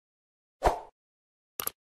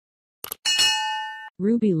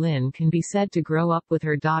Ruby Lin can be said to grow up with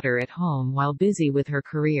her daughter at home while busy with her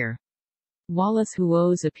career. Wallace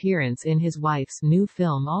Huo's appearance in his wife's new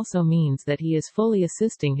film also means that he is fully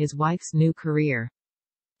assisting his wife's new career.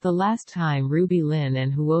 The last time Ruby Lin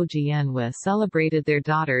and Huo Jianhua celebrated their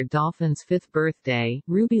daughter Dolphin's 5th birthday,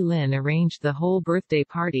 Ruby Lin arranged the whole birthday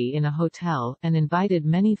party in a hotel, and invited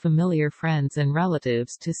many familiar friends and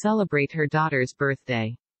relatives to celebrate her daughter's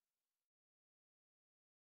birthday.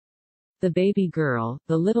 The baby girl,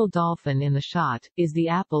 the little dolphin in the shot, is the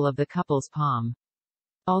apple of the couple's palm.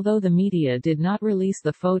 Although the media did not release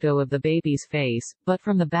the photo of the baby's face, but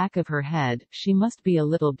from the back of her head, she must be a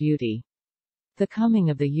little beauty. The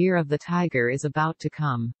coming of the Year of the Tiger is about to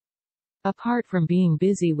come. Apart from being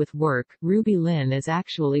busy with work, Ruby Lin is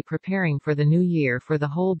actually preparing for the new year for the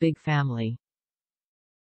whole big family.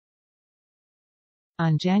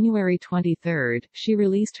 On January 23, she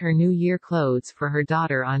released her New Year clothes for her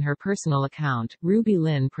daughter on her personal account. Ruby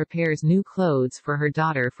Lin prepares new clothes for her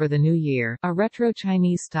daughter for the new year, a retro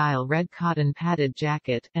Chinese-style red cotton padded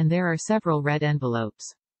jacket, and there are several red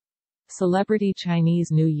envelopes. Celebrity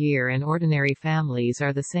Chinese New Year and ordinary families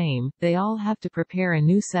are the same, they all have to prepare a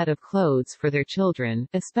new set of clothes for their children,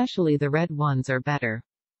 especially the red ones are better.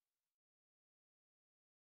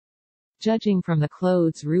 Judging from the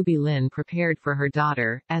clothes Ruby Lin prepared for her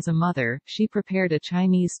daughter, as a mother, she prepared a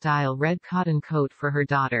Chinese-style red cotton coat for her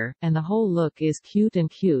daughter, and the whole look is cute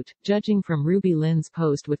and cute. Judging from Ruby Lin's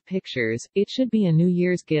post with pictures, it should be a New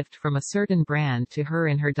Year's gift from a certain brand to her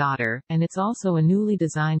and her daughter, and it's also a newly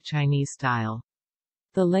designed Chinese style.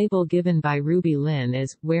 The label given by Ruby Lin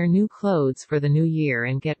is, "Wear new clothes for the new year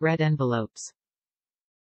and get red envelopes."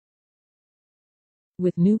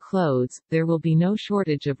 With new clothes, there will be no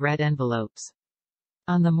shortage of red envelopes.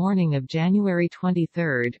 On the morning of January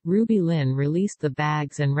 23, Ruby Lin released the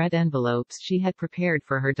bags and red envelopes she had prepared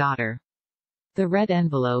for her daughter. The red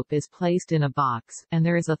envelope is placed in a box, and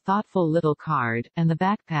there is a thoughtful little card, and the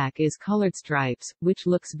backpack is colored stripes, which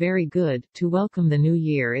looks very good. To welcome the new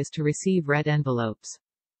year is to receive red envelopes.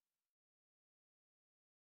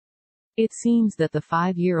 It seems that the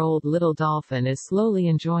 5-year-old little dolphin is slowly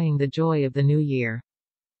enjoying the joy of the new year.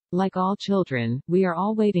 Like all children, we are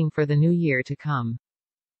all waiting for the new year to come.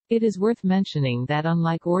 It is worth mentioning that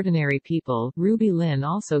unlike ordinary people, Ruby Lin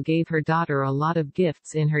also gave her daughter a lot of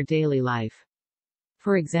gifts in her daily life.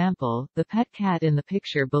 For example, the pet cat in the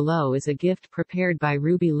picture below is a gift prepared by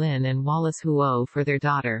Ruby Lin and Wallace Huo for their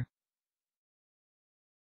daughter.